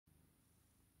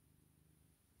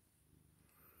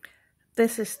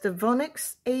This is the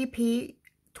Vonyx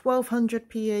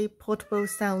AP1200PA portable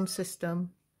sound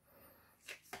system.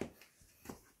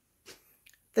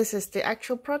 This is the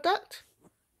actual product,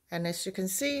 and as you can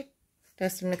see,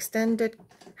 there's an extended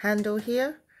handle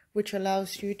here which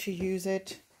allows you to use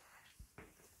it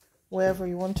wherever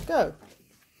you want to go.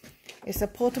 It's a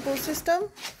portable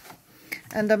system,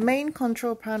 and the main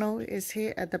control panel is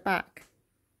here at the back.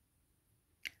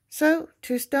 So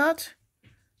to start,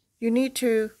 you need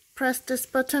to press this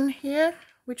button here,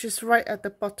 which is right at the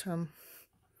bottom.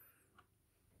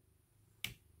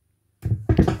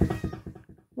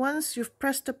 Once you've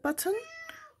pressed the button,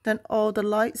 then all the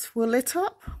lights will lit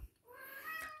up.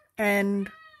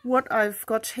 And what I've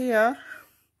got here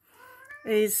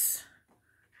is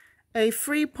a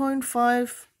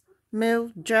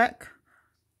 3.5mm jack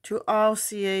to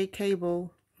RCA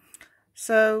cable.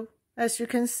 So as you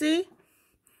can see,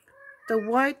 the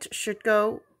white should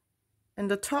go in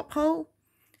the top hole,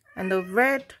 and the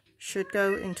red should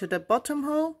go into the bottom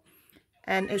hole,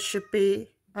 and it should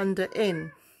be under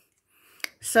in.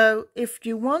 So if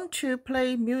you want to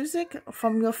play music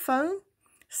from your phone,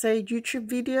 say YouTube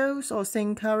videos or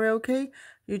sing karaoke,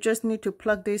 you just need to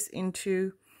plug this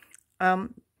into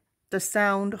the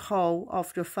sound hole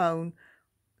of your phone.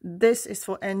 This is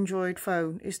for Android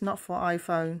phone, it's not for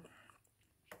iPhone.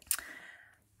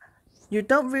 You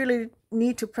don't really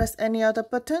need to press any other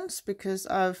buttons because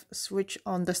I've switched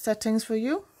on the settings for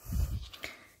you.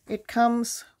 It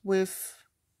comes with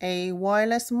a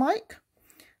wireless mic,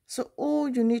 so all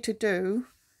you need to do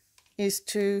is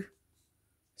to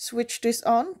switch this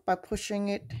on by pushing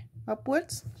it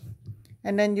upwards,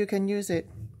 and then you can use it.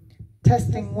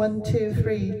 Testing 1 2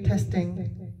 3,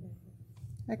 testing.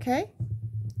 Okay,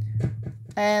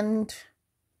 and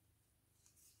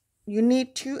you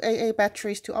need 2 AA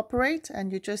batteries to operate,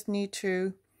 and you just need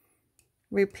to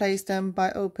replace them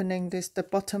by opening the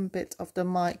bottom bit of the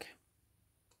mic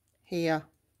here.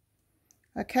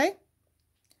 Okay,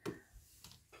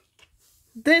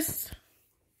 this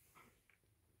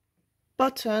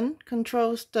button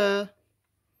controls the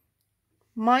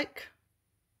mic,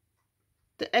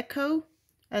 the echo,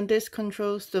 and this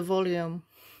controls the volume.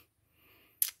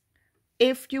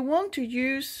 If you want to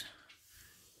use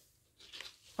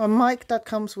a mic that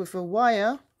comes with a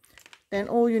wire, then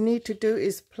all you need to do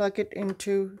is plug it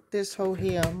into this hole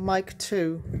here, mic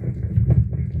 2.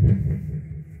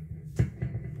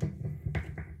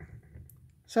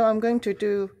 So I'm going to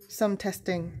do some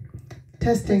testing.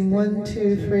 Testing 1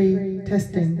 2 3,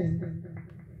 testing.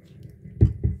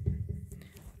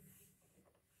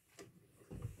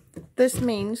 This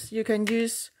means you can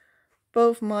use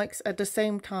both mics at the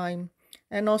same time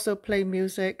and also play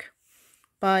music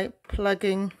by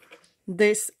plugging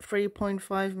this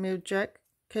 3.5mm jack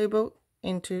cable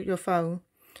into your phone.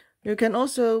 You can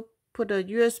also put a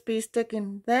USB stick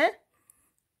in there.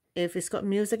 If it's got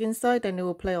music inside, then it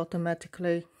will play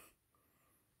automatically.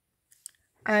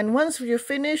 And once you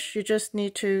finish, you just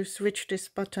need to switch this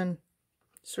button,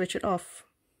 switch it off.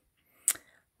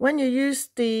 When you use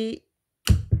the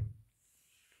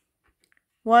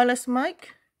wireless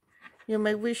mic, you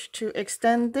may wish to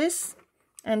extend this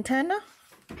antenna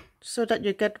so that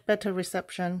you get better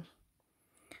reception.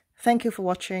 Thank you for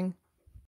watching.